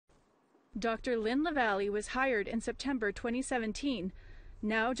Dr. Lynn Lavallée was hired in September 2017.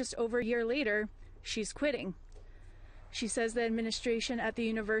 Now, just over a year later, she's quitting. She says the administration at the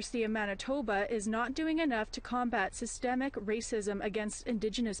University of Manitoba is not doing enough to combat systemic racism against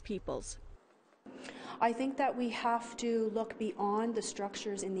Indigenous peoples. I think that we have to look beyond the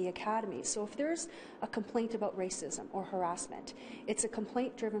structures in the academy. So if there's a complaint about racism or harassment, it's a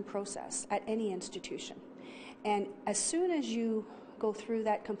complaint-driven process at any institution. And as soon as you go through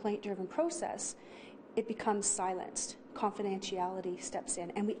that complaint-driven process, it becomes silenced. Confidentiality steps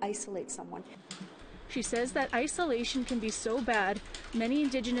in, and we isolate someone. She says that isolation can be so bad, many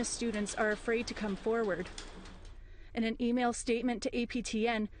Indigenous students are afraid to come forward. In an email statement to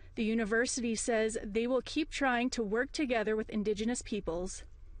APTN, the university says they will keep trying to work together with Indigenous peoples.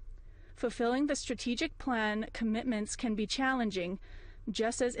 Fulfilling the strategic plan commitments can be challenging,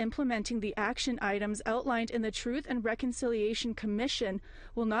 just as implementing the action items outlined in the Truth and Reconciliation Commission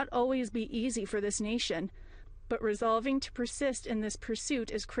will not always be easy for this nation, but resolving to persist in this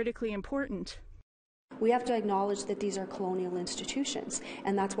pursuit is critically important. We have to acknowledge that these are colonial institutions,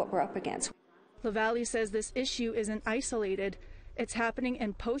 and that's what we're up against. Lavallée says this issue isn't isolated. It's happening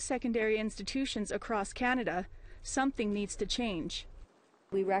in post-secondary institutions across Canada. Something needs to change.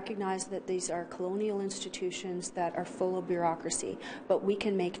 We recognize that these are colonial institutions that are full of bureaucracy, but we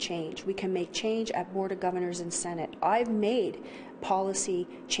can make change. We can make change at Board of Governors and Senate. I've made policy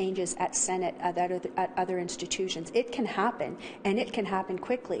changes at Senate, at other institutions. It can happen, and it can happen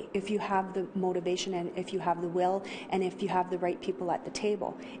quickly if you have the motivation and if you have the will and if you have the right people at the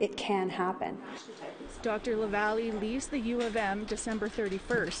table. It can happen. Dr. Lavallée leaves the U of M December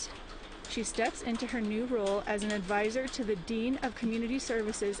 31st. She steps into her new role as an advisor to the Dean of Community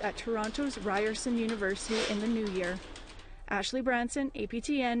Services at Toronto's Ryerson University in the new year. Ashley Branson,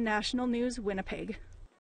 APTN National News, Winnipeg.